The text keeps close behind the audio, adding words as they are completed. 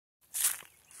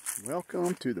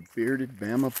Welcome to the Bearded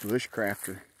Bama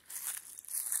Bushcrafter.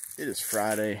 It is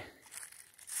Friday.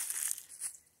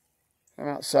 I'm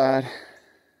outside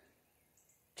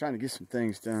trying to get some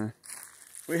things done.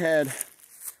 We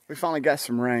finally got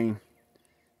some rain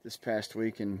this past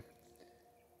week and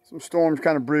some storms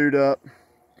kind of brewed up.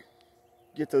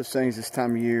 Get those things this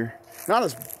time of year.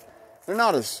 They're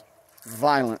not as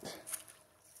violent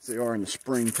as they are in the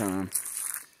springtime.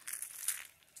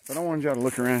 But I wanted y'all to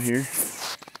look around here.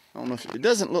 I don't know if it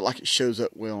doesn't look like it shows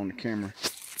up well on the camera,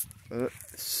 but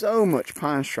so much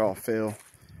pine straw fell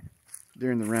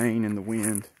during the rain and the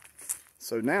wind.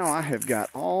 So now I have got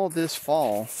all this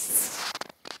fall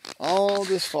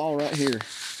right here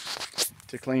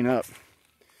to clean up.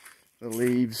 The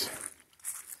leaves.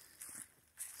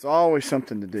 It's always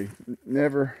something to do.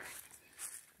 Never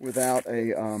without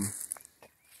a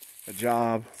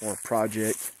job or a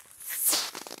project.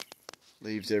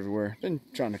 Leaves everywhere. Been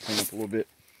trying to clean up a little bit.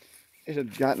 It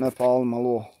had gotten up all in my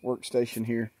little workstation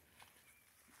here.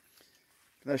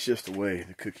 That's just the way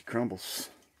the cookie crumbles.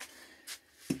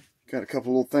 Got a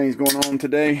couple little things going on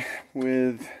today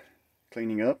with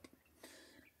cleaning up.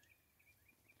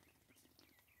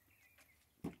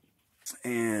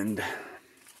 And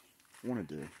I wanted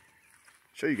to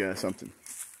show you guys something.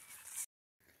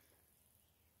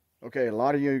 Okay, a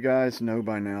lot of you guys know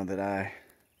by now that I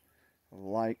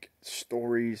like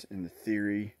stories and the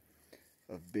theory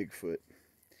of Bigfoot.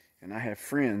 And I have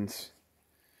friends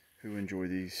who enjoy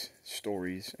these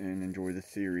stories and enjoy the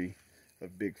theory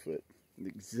of Bigfoot, the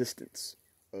existence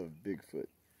of Bigfoot,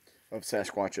 of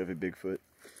Sasquatch, of a Bigfoot.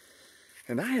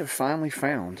 And I have finally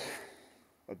found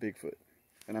a Bigfoot,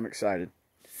 and I'm excited.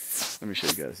 Let me show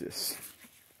you guys this.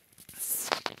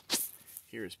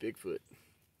 Here is Bigfoot.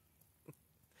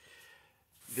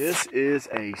 This is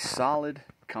a solid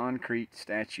concrete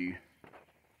statue,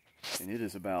 and it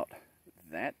is about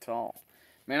that tall.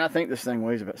 Man, I think this thing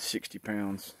weighs about 60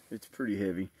 pounds. It's pretty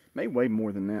heavy. May weigh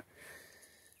more than that.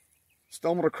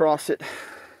 Stumbled across it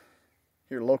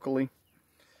here locally.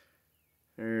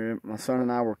 My son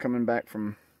and I were coming back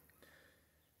from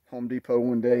Home Depot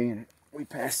one day, and we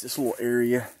passed this little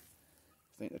area.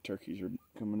 I think the turkeys are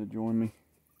coming to join me.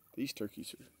 These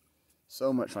turkeys are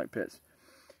so much like pets.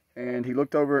 And he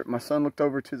looked over, my son looked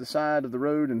over to the side of the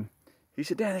road, and he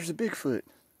said, "Dad, there's a Bigfoot."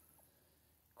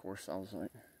 Of course, I was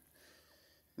like,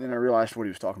 then I realized what he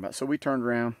was talking about. So we turned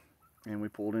around and we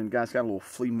pulled in. The guy's got a little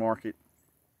flea market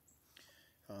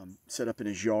set up in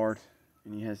his yard,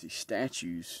 and he has these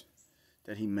statues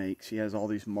that he makes. He has all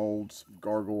these molds,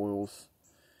 gargoyles,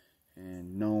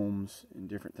 and gnomes, and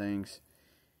different things.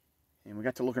 And we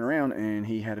got to looking around, and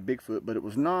he had a Bigfoot, but it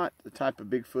was not the type of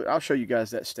Bigfoot. I'll show you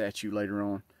guys that statue later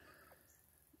on.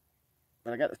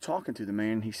 But I got to talking to the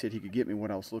man, and he said he could get me what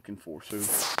I was looking for. So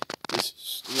this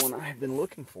is the one I have been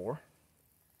looking for.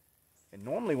 And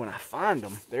normally when I find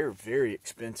them, they're very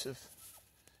expensive.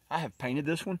 I have painted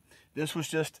this one. This was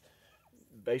just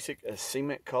basic a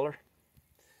cement color,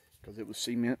 because it was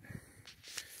cement.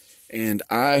 And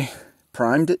I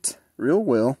primed it real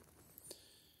well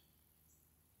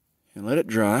and let it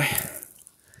dry.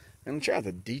 And let's try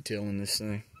the detail in this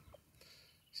thing.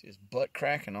 See his butt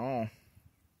crack and all.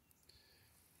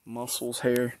 Muscles,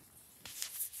 hair.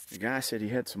 The guy said he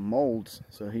had some molds,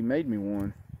 so he made me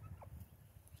one.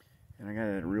 And I got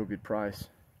it at a real good price.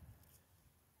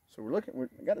 So we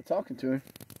got to talking to him.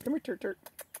 Come here, Turt.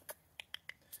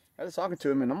 Got to talking to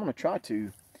him, and I'm going to try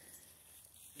to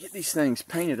get these things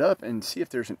painted up and see if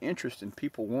there's an interest in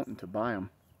people wanting to buy them.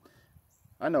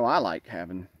 I know I like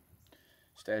having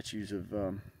statues of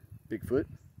Bigfoot.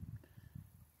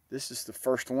 This is the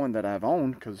first one that I've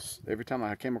owned, because every time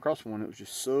I came across one, it was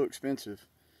just so expensive.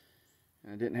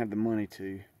 And I didn't have the money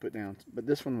to put down. But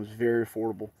this one was very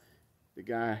affordable. The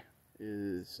guy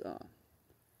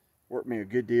worked me a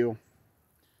good deal.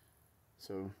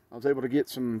 So I was able to get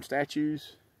some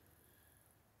statues.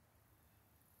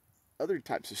 Other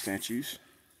types of statues.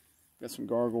 Got some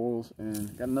gargoyles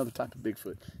and got another type of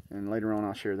Bigfoot. And later on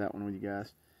I'll share that one with you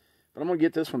guys. But I'm going to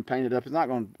get this one painted up. It's not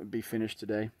going to be finished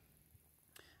today.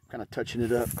 I'm kind of touching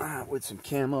it up with some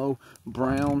camo,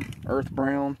 brown, earth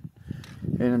brown.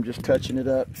 And I'm just touching it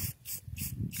up.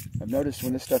 I've noticed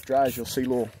when this stuff dries, you'll see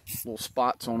little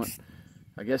spots on it.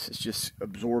 I guess it's just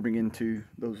absorbing into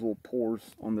those little pores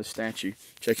on the statue.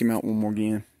 Check him out one more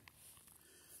again.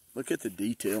 Look at the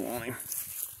detail on him.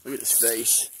 Look at his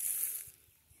face.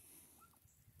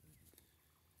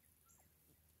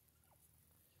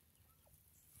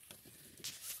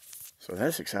 So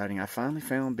that's exciting. I finally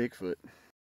found Bigfoot.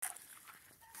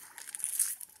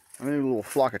 I mean, a little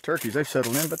flock of turkeys, they've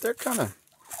settled in, but they're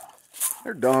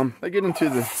dumb. They get into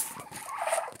the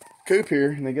coop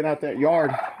here and they get out that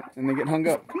yard and they get hung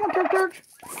up. Come on, Turk.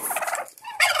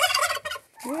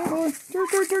 Yeah, boy.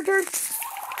 Turk.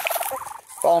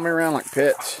 Follow me around like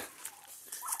pets.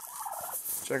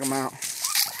 Check them out.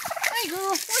 Hey,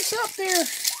 girl, what's up there?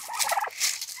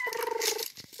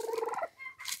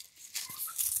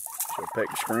 She'll peck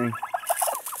the screen.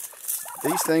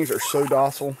 These things are so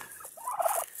docile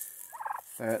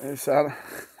that it's out of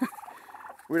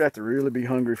we'd have to really be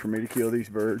hungry for me to kill these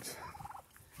birds.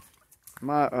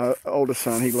 My oldest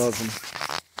son, he loves them.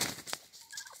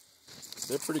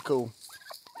 They're pretty cool.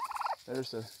 There's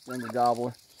the younger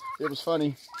gobbler. It was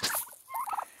funny.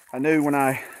 I knew when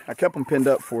I kept them pinned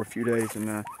up for a few days,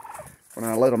 and when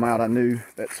I let them out, I knew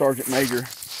that Sergeant Major,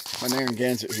 my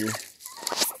Narragansett here,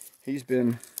 he's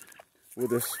been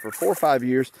with us for 4 or 5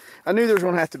 years. I knew there was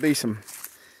going to have to be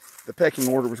the pecking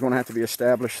order was going to have to be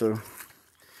established, so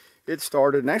it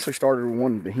started, and actually started with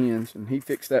one of the hens, and he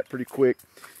fixed that pretty quick.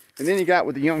 And then he got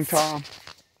with the young Tom,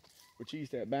 which he's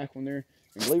that back one there.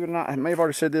 And believe it or not, I may have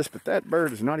already said this, but that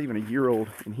bird is not even a year old,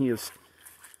 and he's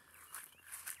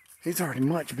already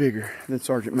much bigger than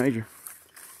Sergeant Major.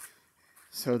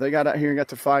 So they got out here and got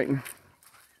to fighting,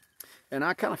 and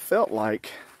I kind of felt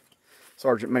like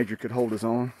Sergeant Major could hold his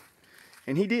own.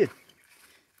 And he did.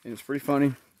 And it's pretty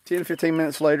funny. 10 to 15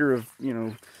 minutes later of, you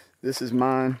know, this is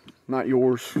mine, not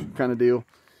yours kind of deal.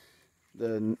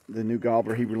 The new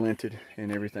gobbler, he relented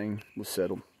and everything was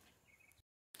settled.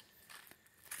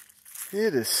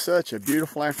 It is such a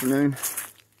beautiful afternoon.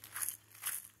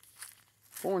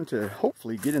 Going to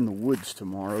hopefully get in the woods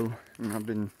tomorrow. And I've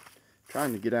been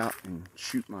trying to get out and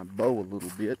shoot my bow a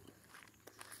little bit.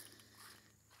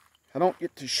 I don't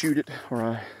get to shoot it, or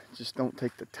I just don't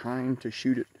take the time to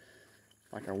shoot it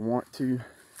like I want to.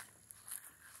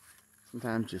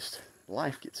 Sometimes just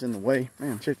life gets in the way.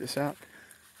 Man, check this out.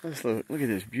 Let's look at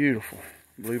this beautiful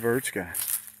bluebird sky.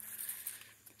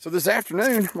 So this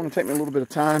afternoon, I'm going to take me a little bit of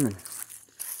time and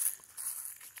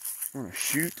I'm going to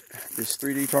shoot this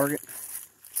 3D target.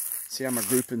 See how my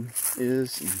grouping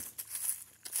is. And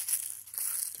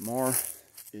tomorrow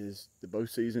is the bow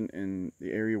season in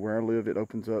the area where I live. It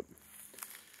opens up.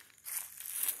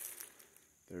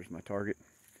 There's my target.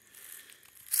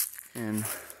 And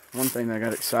one thing that I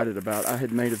got excited about, I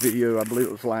had made a video, I believe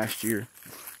it was last year,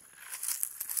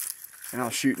 and I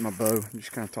was shooting my bow,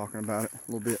 just kind of talking about it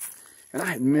a little bit, and I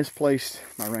had misplaced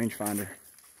my rangefinder.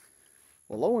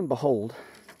 Well, lo and behold,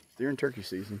 during turkey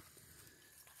season,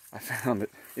 I found it.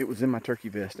 It was in my turkey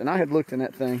vest, and I had looked in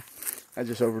that thing. I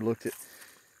just overlooked it.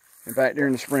 And back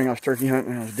during the spring, I was turkey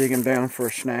hunting, and I was digging down for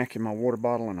a snack in my water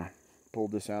bottle, and I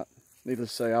pulled this out. Needless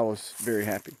to say, I was very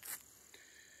happy.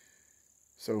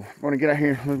 So I'm going to get out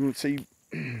here. Let me see.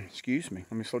 Excuse me.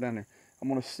 Let me slow down there. I'm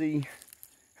going to see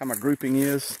how my grouping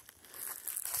is.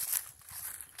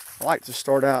 I like to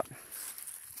start out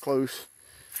close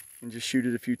and just shoot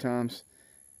it a few times.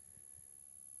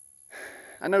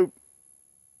 I know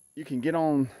you can get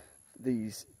on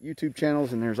these YouTube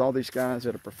channels and there's all these guys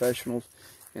that are professionals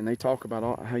and they talk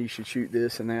about how you should shoot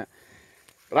this and that.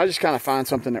 But I just kind of find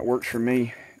something that works for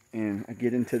me and I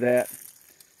get into that,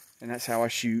 and that's how I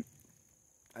shoot.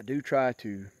 I do try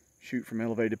to shoot from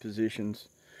elevated positions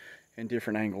and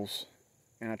different angles,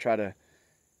 and I try to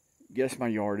guess my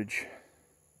yardage,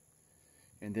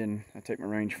 and then I take my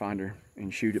rangefinder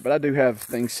and shoot it. But I do have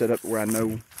things set up where I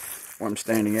know where I'm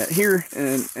standing at. Here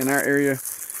in our area,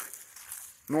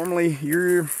 normally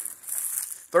your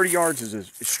 30 yards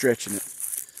is stretching it.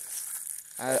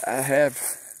 I have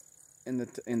in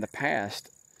the past,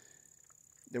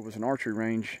 there was an archery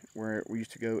range where we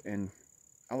used to go, and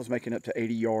I was making up to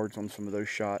 80 yards on some of those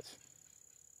shots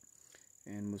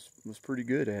and was pretty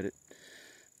good at it.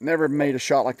 Never made a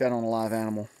shot like that on a live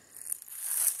animal.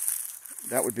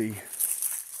 That'd be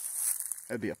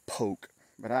a poke.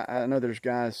 But I know there's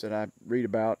guys that I read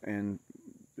about, and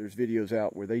there's videos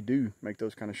out where they do make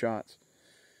those kind of shots.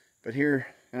 But here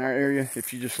in our area,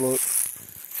 if you just look,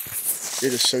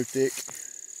 it is so thick.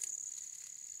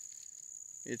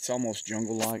 It's almost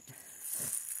jungle-like.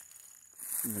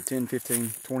 10,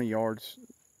 15, 20 yards.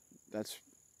 That's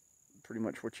pretty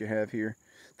much what you have here.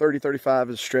 30, 35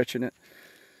 is stretching it.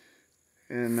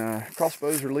 And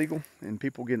crossbows are legal, and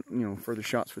people get, you know, further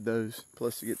shots with those.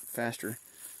 Plus, to get faster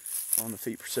on the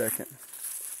feet per second.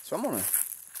 So I'm gonna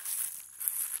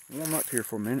warm up here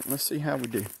for a minute. Let's see how we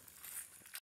do.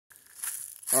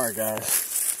 All right, guys.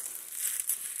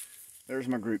 There's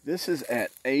my group. This is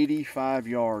at 85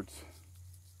 yards.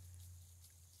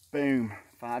 Boom,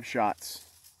 5 shots.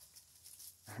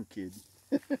 I'm kidding.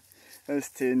 That's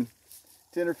 10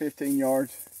 or 15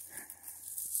 yards.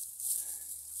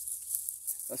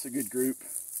 That's a good group.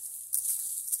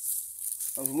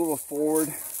 I was a little forward.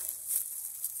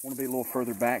 Want to be a little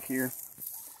further back here.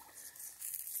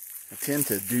 I tend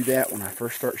to do that when I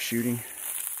first start shooting.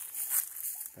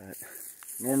 But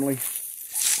normally,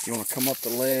 you want to come up the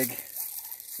leg.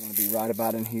 You want to be right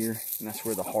about in here. And that's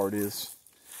where the heart is.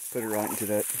 Put it right into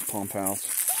that pump house.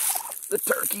 The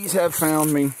turkeys have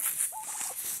found me.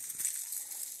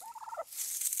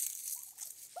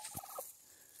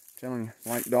 Telling you,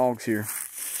 like dogs here.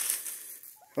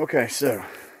 Okay, so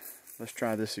let's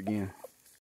try this again.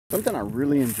 Something I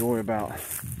really enjoy about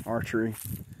archery,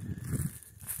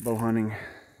 bow hunting,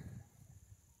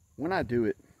 when I do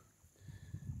it,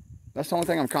 that's the only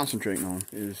thing I'm concentrating on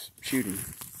is shooting.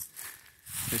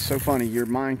 It's so funny, your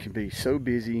mind can be so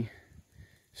busy,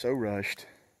 so rushed.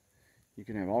 You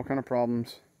can have all kind of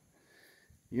problems,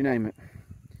 you name it.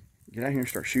 Get out here and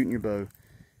start shooting your bow,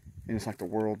 and it's like the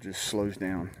world just slows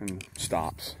down and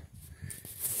stops.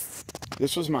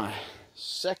 This was my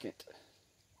second,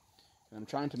 and I'm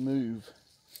trying to move.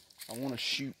 I want to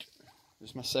shoot.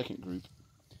 This is my second group.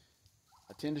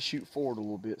 I tend to shoot forward a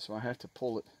little bit, so I have to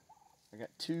pull it. I got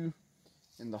two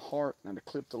in the heart, and I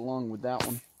clipped the lung with that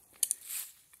one.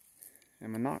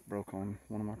 And my knock broke on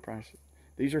one of my prices.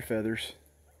 These are feathers.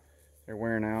 They're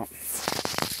wearing out.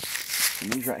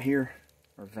 And these right here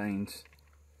are veins.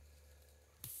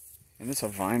 And it's a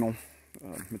vinyl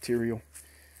material.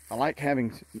 I like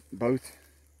having both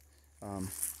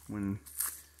when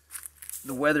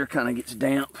the weather kind of gets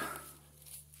damp.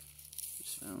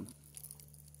 Just found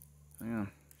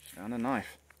a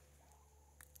knife.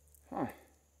 Huh.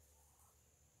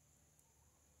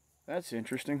 That's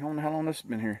interesting. I don't know how long this has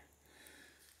been here.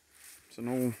 It's an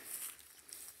old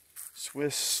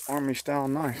Swiss Army style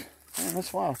knife. Man,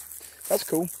 that's wild. That's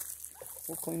cool.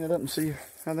 We'll clean it up and see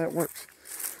how that works.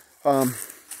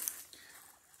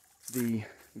 The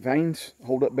veins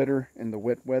hold up better in the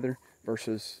wet weather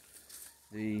versus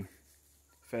the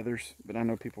feathers, but I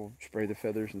know people spray the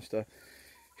feathers and stuff.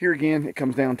 Here again, it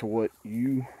comes down to what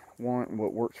you want and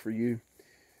what works for you.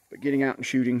 But getting out and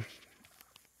shooting,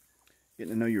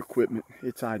 getting to know your equipment,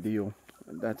 it's ideal.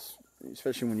 That's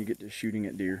especially when you get to shooting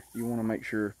at deer. You want to make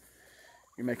sure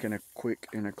you're making a quick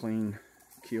and a clean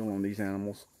kill on these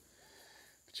animals.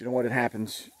 But you know what? It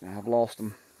happens. I've lost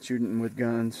them shooting with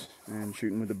guns and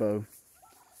shooting with the bow.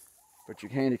 But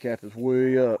your handicap is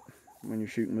way up when you're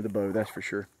shooting with a bow, that's for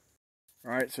sure.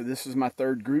 Alright, so this is my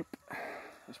third group.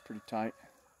 It's pretty tight.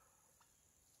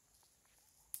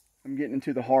 I'm getting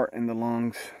into the heart and the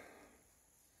lungs.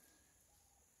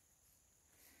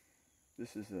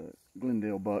 This is a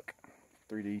Glendale buck,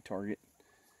 3D target.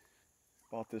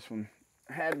 Bought this one.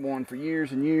 I had one for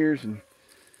years and years, and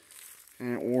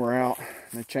it wore out.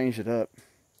 And they changed it up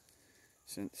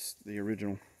since the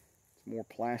original. It's more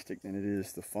plastic than it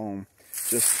is the foam.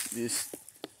 Just this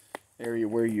area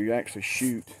where you actually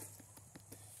shoot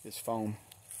is foam.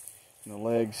 And the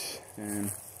legs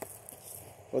and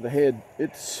the head,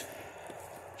 it's,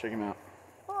 check him out.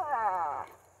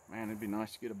 Man, it'd be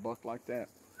nice to get a buck like that.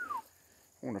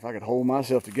 I wonder if I could hold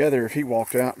myself together if he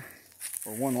walked out,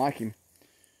 or one like him.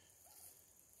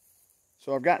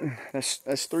 So I've gotten,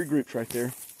 that's 3 groups right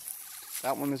there.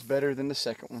 That one is better than the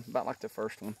second one, about like the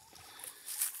first one.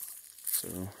 So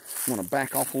I'm gonna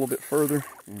back off a little bit further,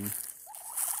 and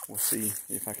we'll see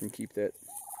if I can keep that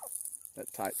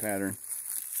tight pattern.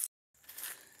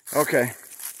 Okay,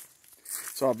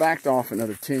 so I backed off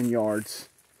another 10 yards,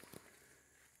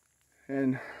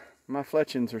 and my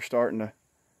fletchings are starting to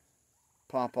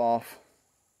pop off.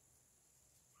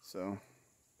 So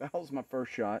that was my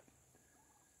first shot.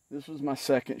 This was my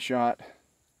second shot,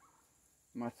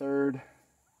 my third,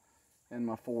 and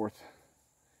my fourth.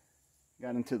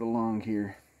 Got into the lung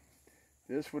here.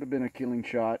 This would have been a killing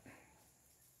shot.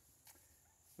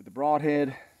 With the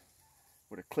broadhead,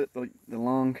 would have clipped the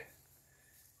lung.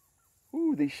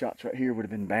 Ooh, these shots right here would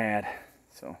have been bad.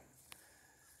 So,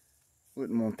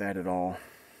 wouldn't want that at all.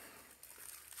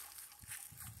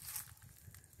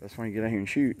 That's why you get out here and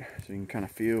shoot, so you can kind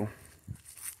of feel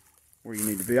where you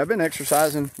need to be. I've been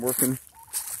exercising, working,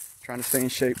 trying to stay in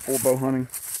shape for bow hunting.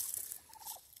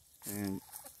 And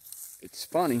it's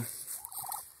funny,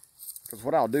 because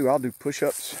what I'll do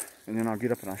push-ups, and then I'll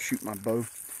get up and I'll shoot my bow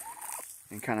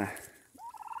and kind of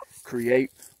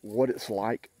create what it's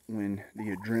like when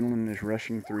the adrenaline is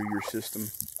rushing through your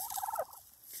system.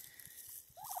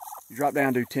 You drop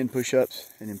down, do 10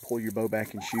 push-ups, and then pull your bow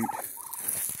back and shoot.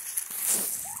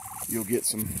 You'll get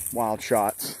some wild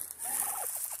shots.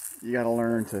 You got to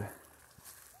learn to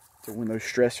when those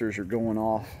stressors are going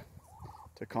off,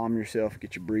 to calm yourself,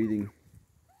 get your breathing,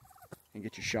 and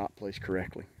get your shot placed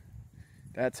correctly.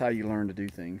 That's how you learn to do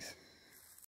things.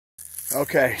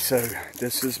 Okay, so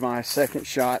this is my second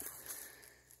shot,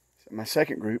 my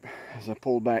second group, as I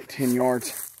pulled back 10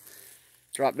 yards.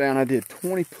 Dropped down, I did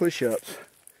 20 push-ups.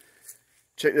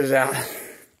 Check this out.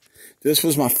 This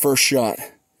was my first shot.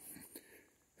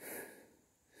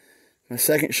 My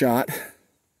second shot,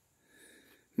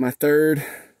 my third,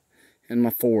 and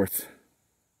my fourth.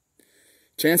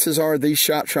 Chances are these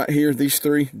shots right here, these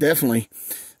three, definitely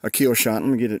a kill shot.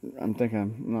 Let me get it. I'm thinking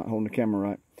I'm not holding the camera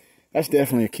right. That's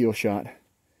definitely a kill shot.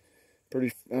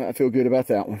 I feel good about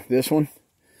that one. This one,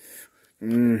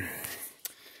 would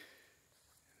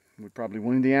probably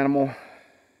wound the animal.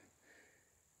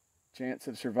 Chance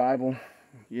of survival,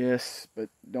 yes, but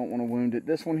don't want to wound it.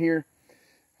 This one here,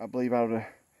 I believe I would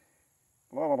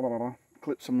have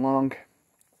clipped some lung.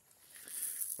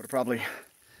 Would have probably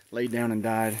laid down and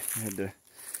died. I had to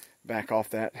back off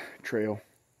that trail,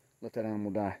 let that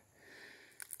animal die.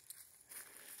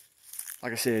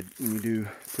 Like I said, when you do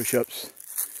push-ups,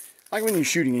 like when you're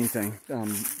shooting anything,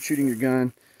 shooting your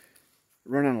gun,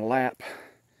 running a lap,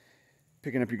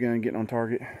 picking up your gun, getting on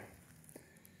target,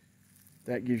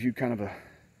 that gives you kind of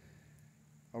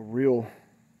a real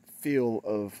feel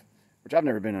of, which I've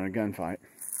never been in a gunfight,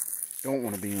 don't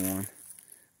want to be in one,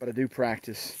 but I do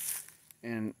practice,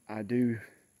 and I do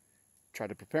try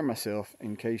to prepare myself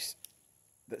in case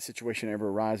that situation ever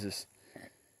arises.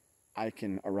 I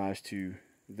can arise to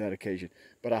that occasion,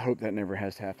 but I hope that never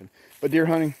has to happen. But deer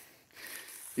hunting,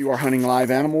 you are hunting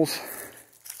live animals.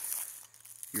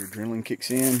 Your adrenaline kicks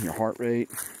in, your heart rate,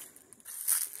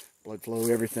 blood flow,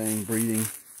 everything, breathing.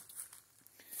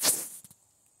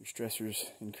 Your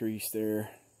stressors increase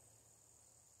there.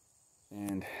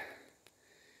 And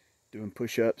doing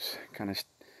push-ups kind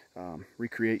of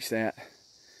recreates that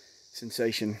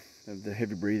sensation of the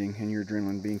heavy breathing and your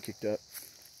adrenaline being kicked up.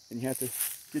 And you have to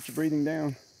get your breathing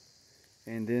down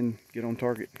and then get on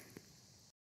target.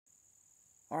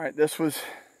 All right,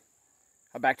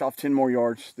 I backed off 10 more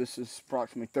yards. This is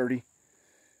approximately 30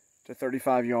 to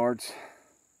 35 yards.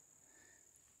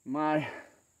 My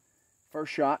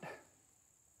first shot,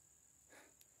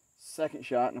 second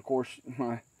shot, and of course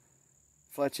my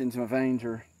fletchings, my veins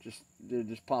are just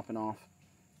popping off.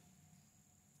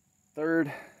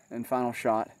 Third and final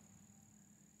shot,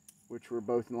 which were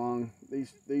both long.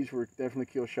 These were definitely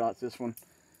kill shots. This one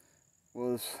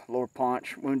was lower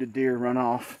paunch, wounded deer, run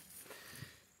off.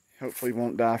 Hopefully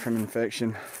won't die from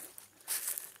infection.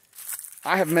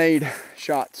 I have made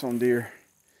shots on deer,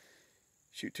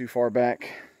 shoot too far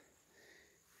back,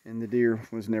 and the deer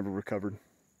was never recovered.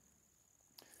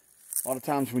 A lot of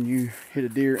times when you hit a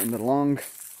deer in the lung,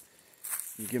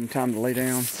 you give them time to lay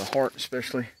down, the heart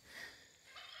especially.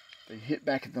 They hit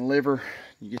back at the liver,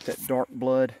 you get that dark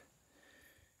blood.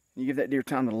 You give that deer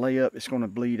time to lay up, it's going to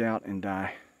bleed out and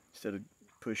die, instead of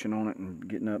pushing on it and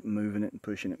getting up and moving it and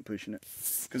pushing it and pushing it,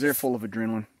 because they're full of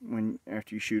adrenaline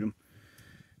after you shoot them.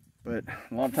 But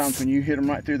a lot of times when you hit them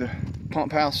right through the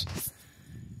pump house,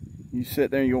 you sit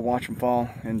there, you'll watch them fall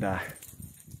and die.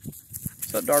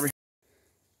 What's up, Darby?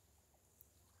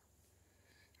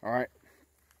 All right,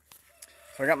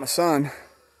 so I got my son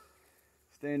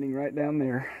standing right down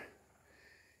there.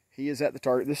 He is at the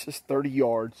target. This is 30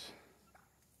 yards.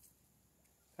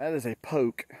 That is a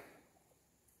poke.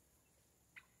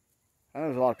 I know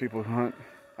there's a lot of people who hunt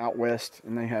out west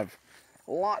and they have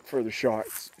a lot further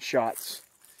shots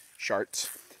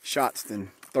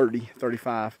than 30,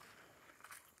 35.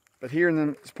 But here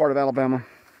in this part of Alabama,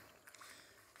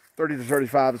 30 to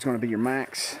 35 is going to be your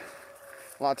max.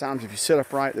 A lot of times if you sit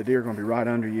upright, the deer are going to be right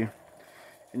under you.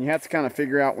 And you have to kind of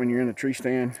figure out when you're in a tree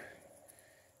stand,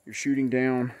 you're shooting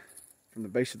down from the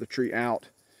base of the tree out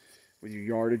with your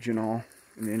yardage and all,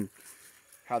 and then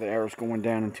how the arrow's going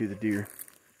down into the deer.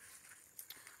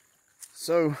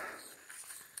 So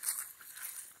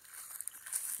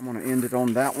I'm going to end it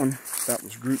on that one. That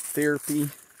was group therapy,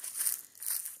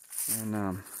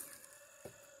 and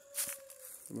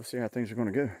we'll see how things are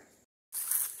going to go.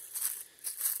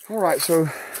 All right, so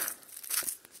look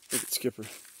at Skipper.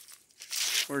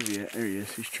 Where's he at? There he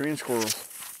is. He's treeing squirrels.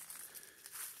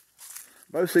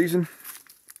 Bow season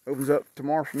opens up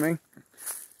tomorrow for me.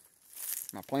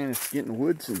 My plan is to get in the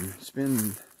woods and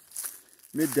spend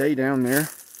midday down there.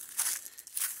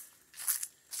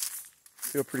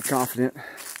 Feel pretty confident.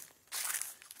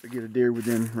 If I get a deer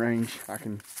within range, I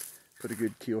can put a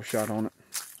good kill shot on it.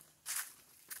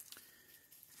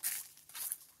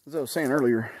 As I was saying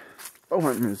earlier, bow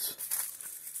hunting is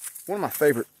one of my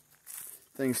favorite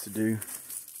things to do.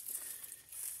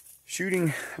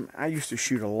 Shooting, I used to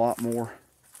shoot a lot more.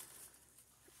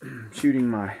 Shooting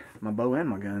my bow and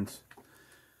my guns.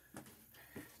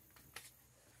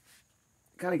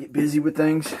 Kind of get busy with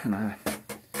things, and I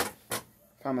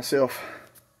find myself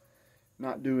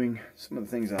not doing some of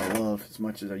the things I love as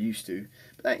much as I used to.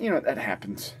 But that, you know, that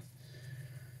happens.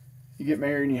 You get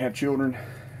married and you have children.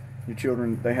 Your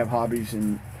children, they have hobbies,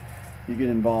 and you get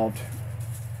involved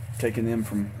taking them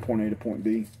from point A to point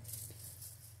B.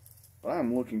 But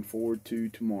I'm looking forward to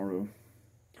tomorrow.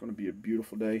 It's going to be a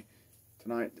beautiful day.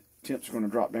 Tonight, the temps are going to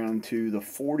drop down to the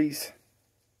 40s.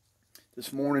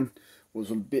 This morning was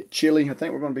a bit chilly. I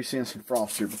think we're going to be seeing some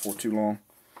frost here before too long.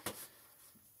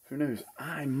 Who knows?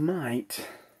 I might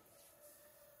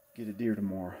get a deer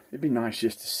tomorrow. It'd be nice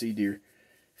just to see deer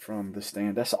from the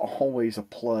stand. That's always a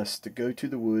plus, to go to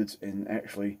the woods and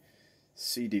actually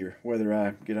see deer. Whether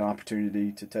I get an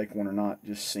opportunity to take one or not,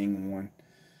 just seeing one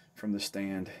from the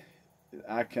stand,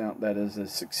 I count that as a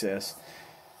success.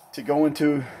 To go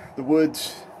into the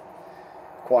woods,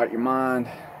 quiet your mind,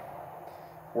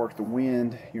 work the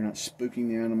wind, you're not spooking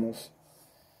the animals,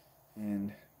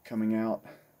 and coming out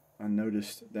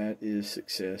unnoticed, that is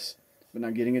success. But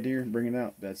not getting a deer and bringing it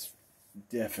out, that's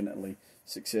definitely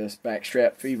success.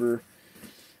 Backstrap fever,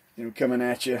 you know, coming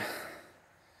at you,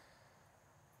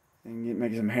 and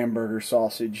making some hamburger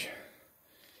sausage,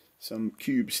 some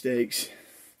cube steaks,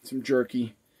 some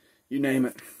jerky, you name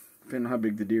it, depending on how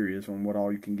big the deer is, on what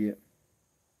all you can get.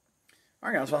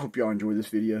 Alright guys, I hope y'all enjoyed this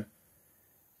video.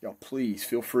 Y'all please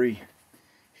feel free,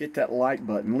 hit that like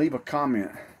button, leave a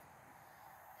comment.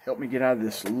 Help me get out of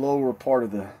this lower part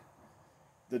of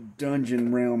the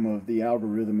dungeon realm of the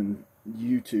algorithm and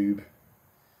YouTube.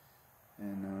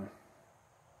 And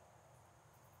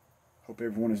hope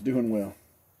everyone is doing well.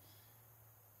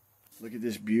 Look at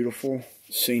this beautiful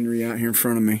scenery out here in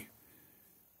front of me.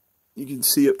 You can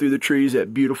see up through the trees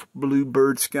that beautiful blue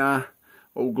bird sky.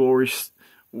 Old Glory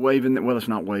waving. Well, it's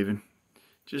not waving.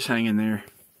 Just hanging there.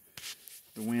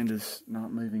 The wind is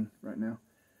not moving right now.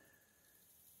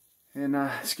 And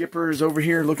Skipper is over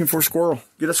here looking for a squirrel.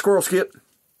 Get a squirrel, Skip.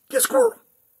 Get a squirrel.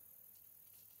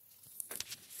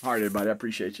 All right, everybody. I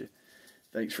appreciate you.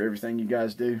 Thanks for everything you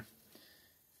guys do.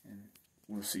 And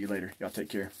we'll see you later. Y'all take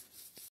care.